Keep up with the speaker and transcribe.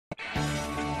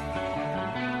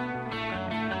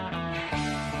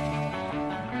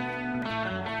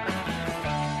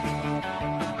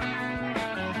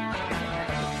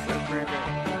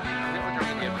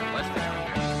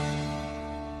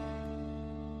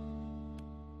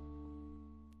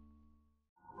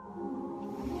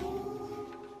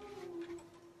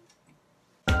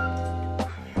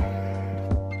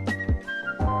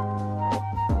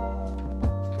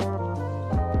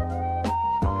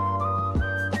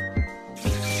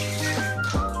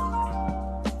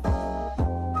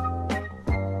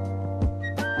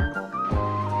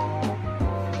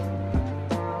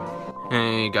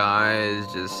morning,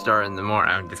 guys. Just starting the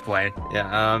morning. I'm just playing.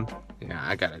 Yeah,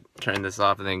 I gotta turn this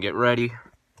off and then get ready.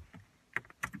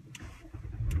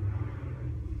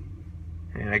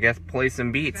 And I guess play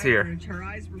some beats here.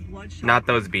 Not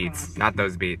those beats. Not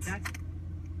those beats.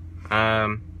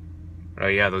 Oh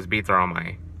yeah, those beats are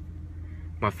on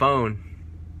my phone.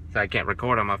 So I can't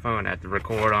record on my phone. I have to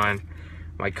record on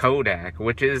my Kodak,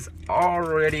 which is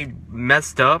already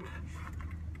messed up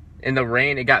in the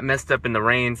rain. It got messed up in the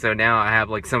rain, so now I have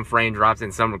like some frame drops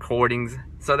in some recordings,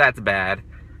 so that's bad.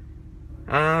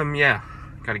 Yeah,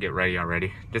 gotta get ready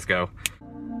already. Just go.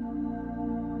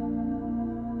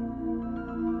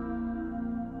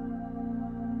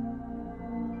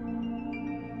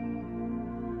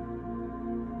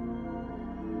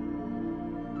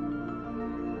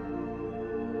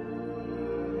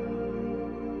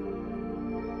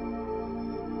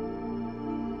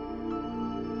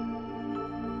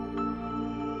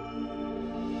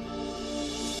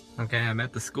 Okay, I'm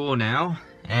at the school now,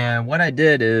 and what I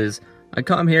did is I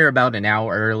come here about an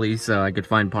hour early so I could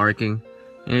find parking,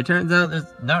 and it turns out there's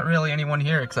not really anyone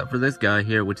here except for this guy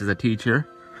here, which is a teacher,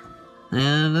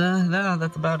 and no,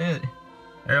 that's about it.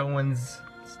 Everyone's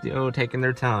still taking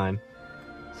their time,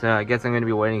 so I guess I'm gonna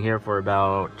be waiting here for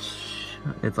about,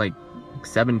 it's like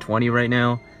 7:20 right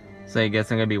now, so I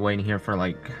guess I'm gonna be waiting here for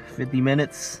like 50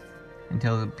 minutes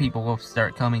until the people will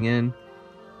start coming in.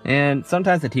 And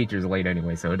sometimes the teacher's late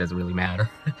anyway, so it doesn't really matter.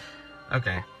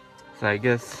 Okay, so I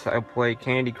guess I'll play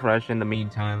Candy Crush in the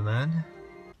meantime then.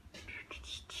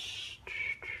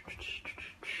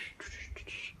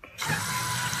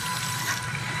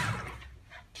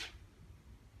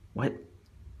 What?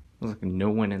 There's like no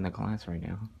one in the class right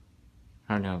now.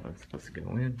 I don't know if I'm supposed to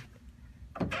go in.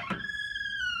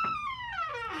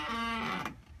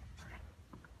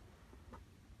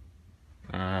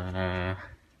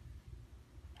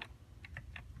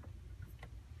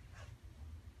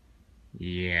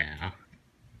 Yeah. I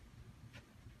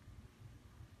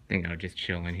think I'll just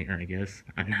chill in here, I guess.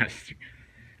 I'm not...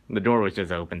 The door was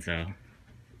just open, so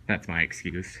that's my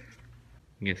excuse.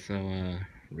 I guess I'll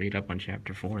read up on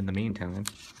chapter 4 in the meantime.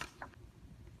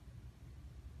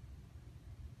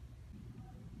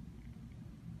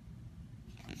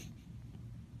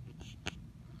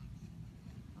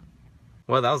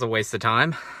 Well, that was a waste of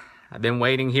time. I've been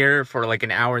waiting here for like an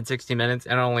hour and 60 minutes,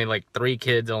 and only like 3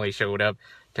 kids only showed up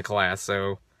to class,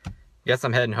 so guess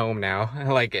I'm heading home now.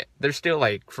 Like, there's still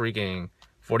like freaking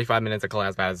 45 minutes of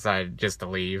class, but I decided just to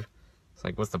leave. It's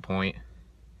like, what's the point?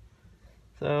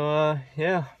 So,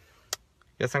 yeah.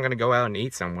 Guess I'm gonna go out and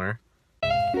eat somewhere.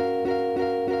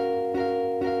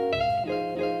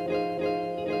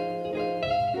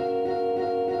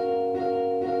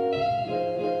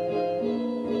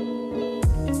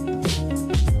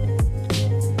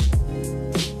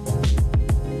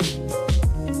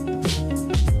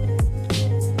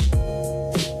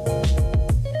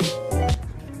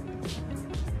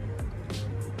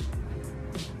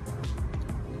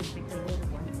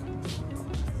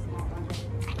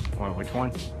 Well, which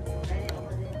one?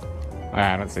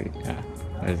 I don't see.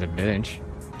 There's a bench.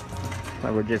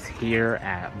 So we're just here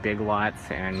at Big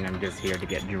Lots, and I'm just here to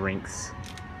get drinks.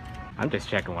 I'm just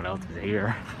checking what else is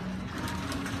here.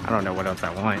 I don't know what else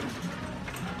I want.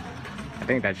 I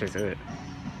think that's just it.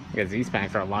 Because these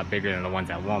packs are a lot bigger than the ones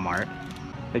at Walmart.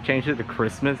 They changed it to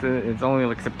Christmas. It's only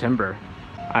like September.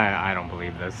 I don't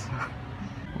believe this.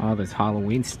 All this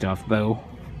Halloween stuff, though.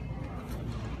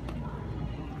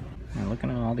 Now,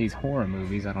 looking at all these horror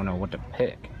movies, I don't know what to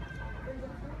pick.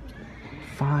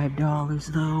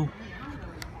 $5 though.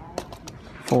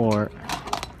 For...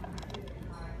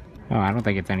 Oh, I don't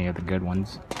think it's any of the good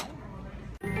ones.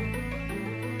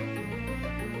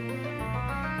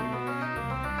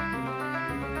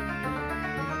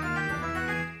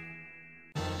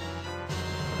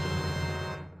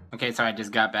 Okay, so I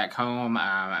just got back home.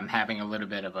 I'm having a little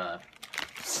bit of a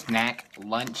snack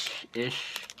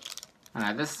lunch-ish.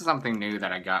 This is something new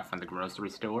that I got from the grocery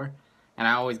store. And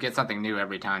I always get something new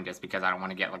every time just because I don't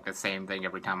want to get like the same thing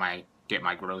every time I get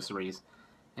my groceries.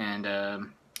 And I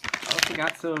also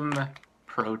got some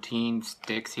protein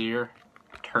sticks here.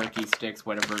 Turkey sticks,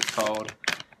 whatever it's called.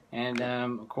 And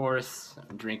of course,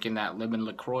 I'm drinking that lemon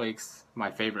LaCroix, my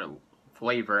favorite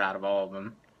flavor out of all of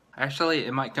them. Actually,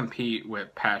 it might compete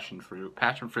with passion fruit.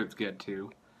 Passion fruit's good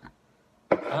too.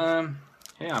 Yeah,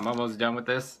 I'm almost done with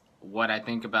this. What I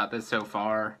think about this so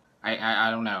far, I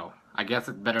don't know. I guess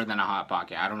it's better than a Hot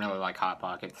Pocket. I don't really like Hot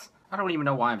Pockets. I don't even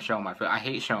know why I'm showing my food. I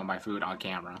hate showing my food on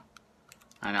camera.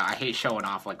 I know, I hate showing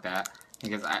off like that.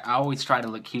 Because I always try to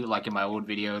look cute like in my old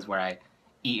videos where I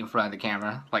eat in front of the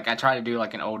camera. Like I try to do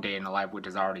like an old day in the life, which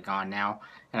is already gone now.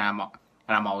 And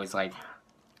I'm always like,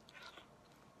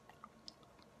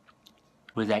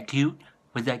 Was that cute?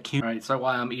 Was that cute? Alright, so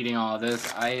while I'm eating all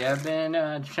this, I have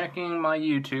been checking my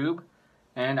YouTube,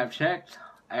 and I've checked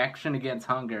Action Against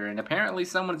Hunger, and apparently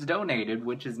someone's donated,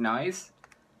 which is nice.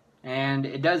 And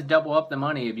it does double up the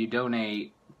money if you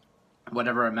donate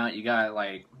whatever amount you got.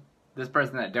 Like, this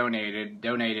person that donated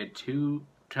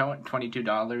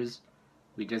 $22.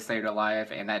 We just saved a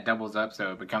life, and that doubles up,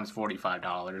 so it becomes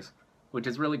 $45, which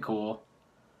is really cool.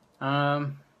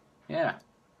 Yeah.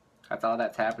 That's all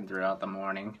that's happened throughout the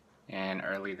morning and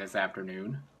early this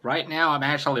afternoon. Right now, I'm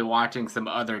actually watching some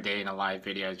other day in a life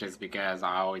videos just because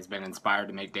I've always been inspired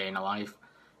to make day in a life.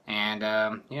 And,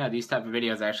 yeah, these type of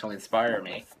videos actually inspire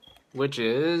me. Which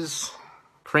is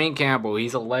Crane Campbell.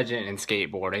 He's a legend in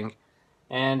skateboarding.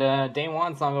 And, Dane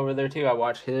Wansong over there, too. I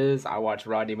watch his. I watch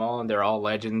Rodney Mullen. They're all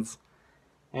legends.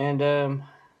 And,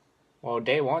 well,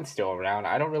 Day One's still around.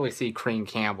 I don't really see Crane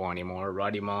Campbell anymore.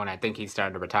 Rodney Mullen, I think he's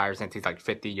starting to retire since he's like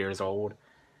 50 years old.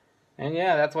 And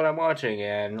yeah, that's what I'm watching.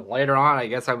 And later on, I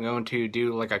guess I'm going to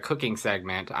do like a cooking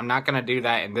segment. I'm not going to do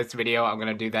that in this video. I'm going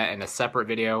to do that in a separate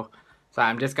video. So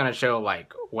I'm just going to show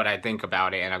like what I think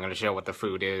about it. And I'm going to show what the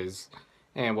food is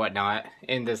and whatnot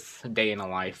in this day in the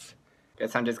life.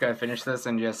 Guess I'm just going to finish this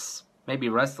and just maybe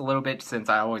rest a little bit, since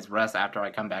I always rest after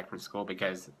I come back from school,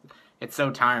 because it's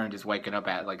so tiring just waking up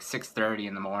at like 6:30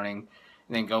 in the morning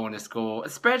and then going to school.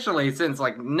 Especially since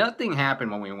like nothing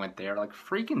happened when we went there. Like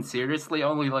freaking seriously,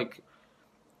 only like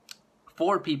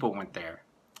 4 people went there,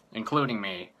 including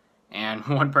me. And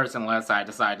one person left, so I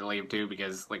decided to leave too,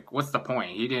 because like what's the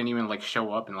point? He didn't even like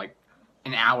show up in like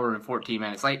an hour and 14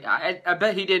 minutes. Like I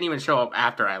bet he didn't even show up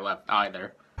after I left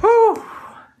either. Whew.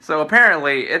 So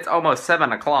apparently it's almost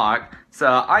 7 o'clock,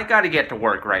 so I gotta get to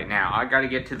work right now. I gotta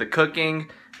get to the cooking,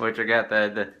 which I got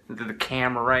the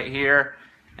camera right here,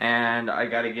 and I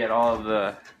gotta get all of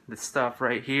the stuff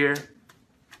right here.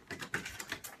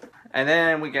 And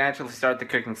then we can actually start the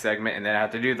cooking segment, and then I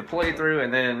have to do the playthrough,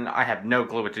 and then I have no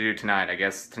clue what to do tonight. I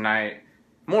guess tonight,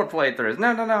 more playthroughs.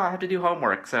 No, I have to do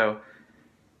homework, so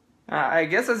I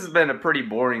guess this has been a pretty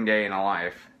boring day in a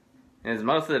life. As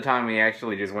most of the time we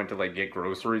actually just went to like get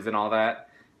groceries and all that.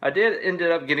 I did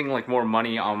ended up getting like more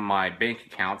money on my bank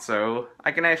account, so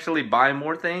I can actually buy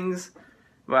more things.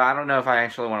 But I don't know if I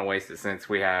actually want to waste it, since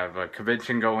we have a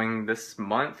convention going this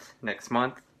month, next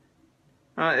month.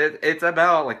 It's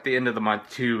about like the end of the month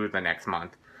to the next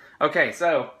month. Okay,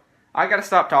 so I gotta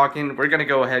stop talking. We're gonna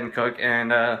go ahead and cook,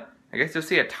 and I guess you'll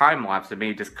see a time lapse of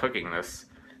me just cooking this,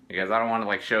 because I don't want to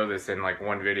like show this in like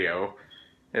one video.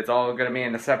 It's all gonna be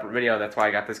in a separate video. That's why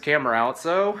I got this camera out.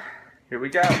 So here we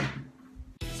go.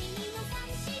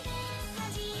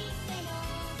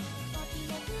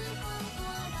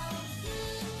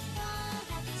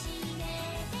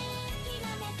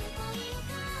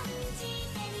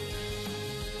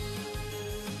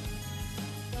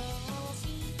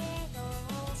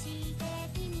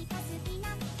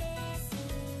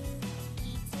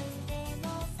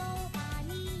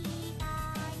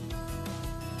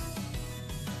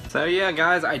 So yeah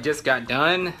guys, I just got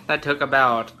done. That took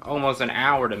about almost an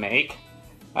hour to make.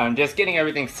 I'm just getting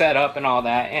everything set up and all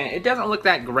that, and it doesn't look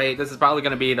that great. This is probably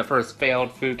going to be the first failed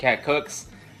PhuCat cooks,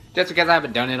 just because I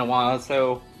haven't done it in a while,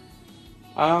 so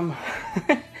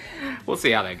we'll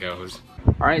see how that goes.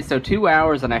 Alright, so 2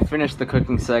 hours and I finished the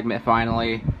cooking segment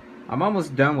finally. I'm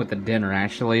almost done with the dinner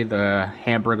actually, the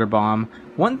hamburger bomb.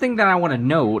 One thing that I want to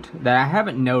note that I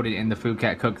haven't noted in the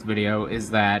PhuCat Cooks video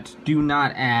is that do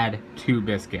not add 2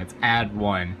 biscuits, add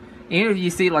 1. And if you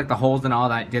see like the holes and all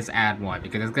that, just add 1,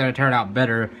 because it's going to turn out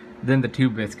better than the 2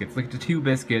 biscuits. Like the 2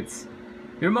 biscuits,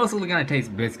 you're mostly going to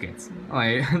taste biscuits.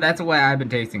 Like, that's what I've been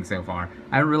tasting so far.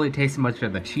 I don't really taste much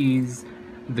of the cheese,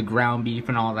 the ground beef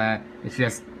and all that. It's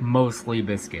just mostly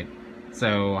biscuit.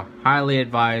 So, highly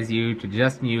advise you to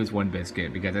just use 1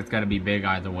 biscuit, because it's going to be big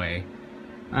either way.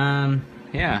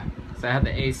 Yeah. So I had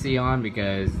the AC on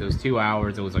because those 2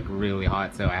 hours it was like really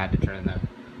hot, so I had to turn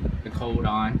the cold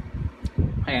on.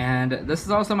 And this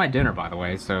is also my dinner, by the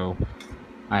way, so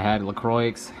I had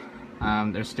LaCroix.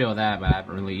 There's still that, but I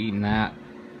haven't really eaten that.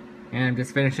 And I'm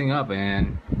just finishing up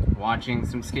and watching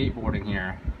some skateboarding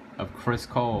here of Chris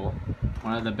Cole,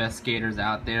 one of the best skaters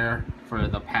out there for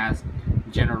the past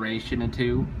generation or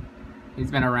 2. He's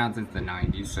been around since the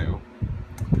 90s, so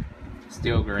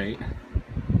still great.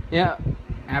 Yeah,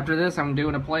 after this I'm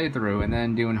doing a playthrough and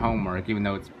then doing homework, even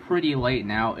though it's pretty late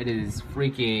now. It is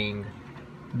freaking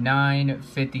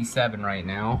 9:57 right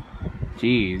now.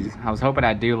 Jeez, I was hoping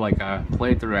I'd do like a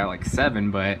playthrough at like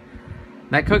 7, but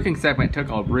that cooking segment took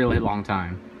a really long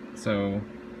time. So,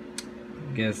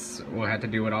 I guess we'll have to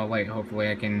do it all late.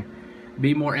 Hopefully I can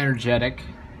be more energetic,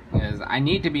 because I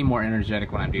need to be more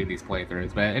energetic when I do these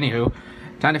playthroughs. But anywho,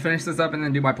 Time to finish this up and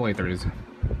then do my playthroughs.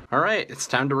 Alright, it's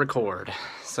time to record.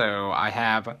 So I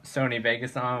have Sony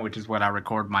Vegas on, which is what I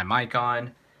record my mic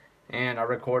on. And I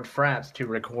record Fraps to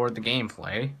record the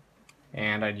gameplay.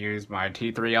 And I use my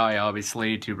T3i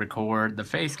obviously to record the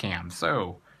face cam.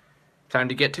 So, time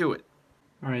to get to it.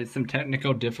 Alright, some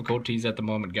technical difficulties at the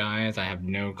moment, guys. I have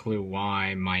no clue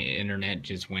why my internet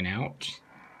just went out.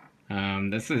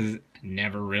 This has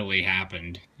never really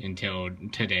happened until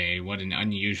today. What an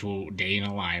unusual day in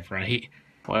a life, right?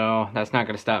 Well, that's not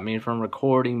going to stop me from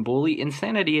recording Bully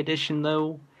Insanity Edition,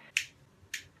 though.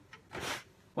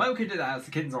 Welcome to the House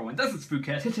of Kittens Rolling. This is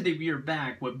PhuCat, and today we are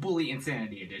back with Bully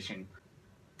Insanity Edition.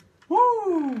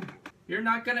 Woo! You're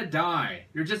not gonna die.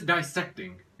 You're just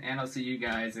dissecting. And I'll see you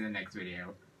guys in the next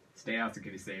video. Stay out,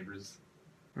 Kitty Sabers.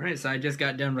 Alright, so I just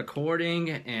got done recording,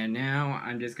 and now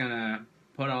I'm just gonna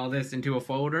put all this into a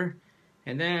folder.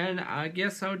 And then I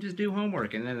guess I'll just do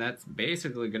homework, and then that's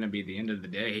basically gonna be the end of the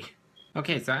day.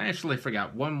 Okay, so I actually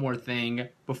forgot one more thing.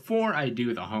 Before I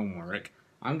do the homework,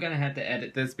 I'm gonna have to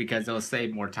edit this because it'll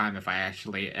save more time if I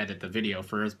actually edit the video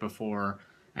first before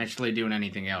actually doing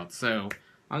anything else. So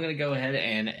I'm gonna go ahead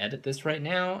and edit this right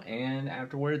now, and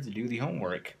afterwards do the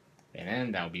homework. And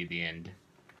then that'll be the end.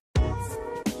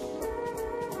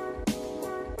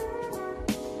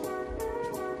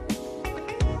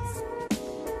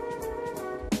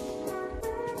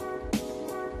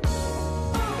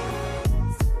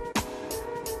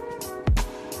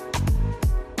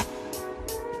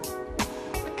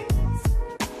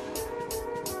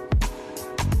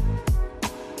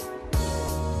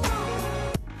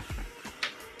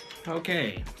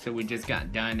 Okay, so we just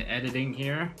got done editing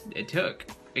here. It took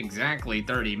exactly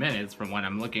 30 minutes from when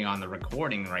I'm looking on the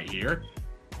recording right here.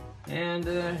 And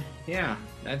yeah,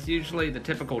 that's usually the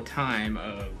typical time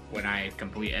of when I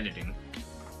complete editing.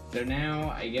 So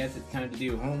now I guess it's time to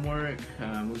do homework,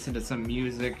 listen to some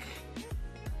music,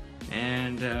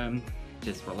 and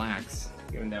just relax.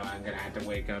 Even though I'm gonna have to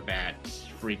wake up at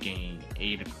freaking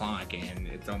 8 o'clock and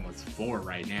it's almost 4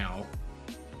 right now.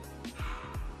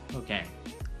 Okay.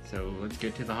 So let's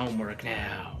get to the homework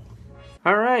now.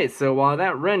 Alright, so while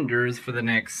that renders for the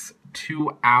next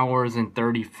 2 hours and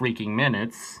 30 freaking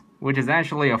minutes, which is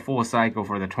actually a full cycle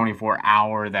for the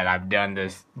 24-hour that I've done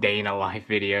this day in a life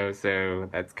video, so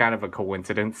that's kind of a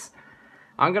coincidence.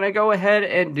 I'm gonna go ahead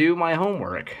and do my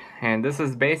homework. And this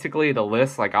is basically the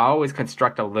list. Like, I always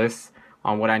construct a list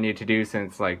on what I need to do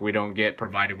since, like, we don't get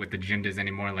provided with agendas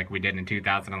anymore like we did in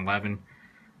 2011.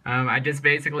 I just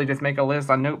basically just make a list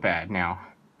on Notepad now.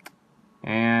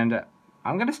 And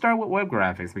I'm going to start with web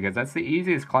graphics because that's the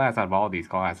easiest class out of all these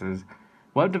classes.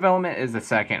 Web development is the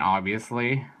second,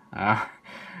 obviously. Wow,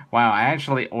 I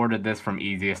actually ordered this from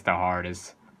easiest to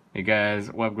hardest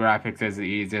because web graphics is the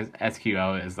easiest,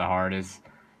 SQL is the hardest.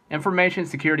 Information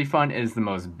security fund is the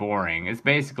most boring. It's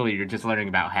basically you're just learning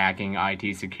about hacking,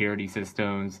 IT security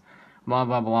systems, blah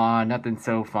blah blah, nothing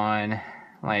so fun.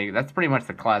 Like, that's pretty much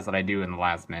the class that I do in the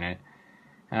last minute.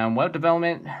 Web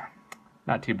development,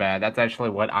 not too bad. That's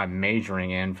actually what I'm majoring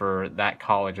in for that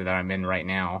college that I'm in right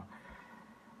now.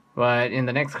 But in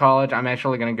the next college, I'm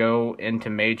actually going to go into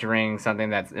majoring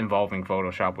something that's involving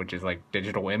Photoshop, which is like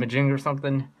digital imaging or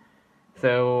something.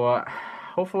 So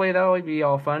hopefully that'll be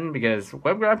all fun because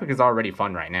web graphic is already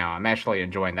fun right now. I'm actually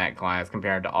enjoying that class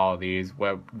compared to all of these.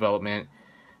 Web development,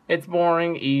 it's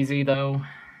boring, easy though.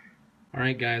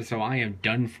 Alright guys, so I am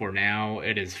done for now.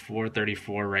 It is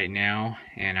 4:34 right now,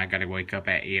 and I gotta wake up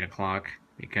at 8 o'clock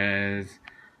because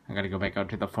I gotta go back out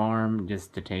to the farm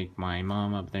just to take my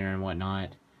mom up there and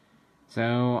whatnot.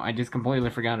 So I just completely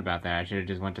forgot about that. I should have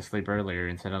just went to sleep earlier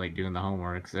instead of like doing the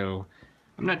homework. So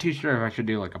I'm not too sure if I should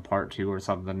do like a part 2 or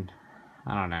something.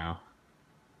 I don't know.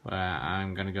 But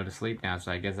I'm gonna go to sleep now,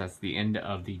 so I guess that's the end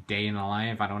of the day in the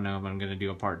life. I don't know if I'm gonna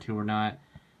do a part 2 or not.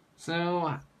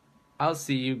 So I'll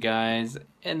see you guys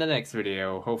in the next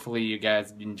video. Hopefully you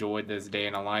guys enjoyed this day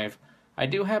in a life. I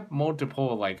do have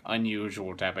multiple like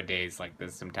unusual type of days like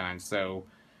this sometimes, so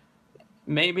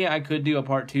maybe I could do a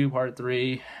part 2, part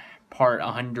 3, part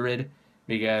 100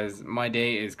 because my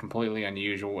day is completely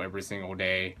unusual every single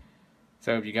day.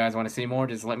 So if you guys want to see more,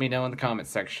 just let me know in the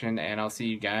comments section and I'll see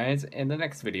you guys in the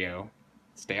next video.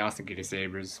 Stay awesome, Kitty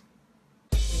Sabers.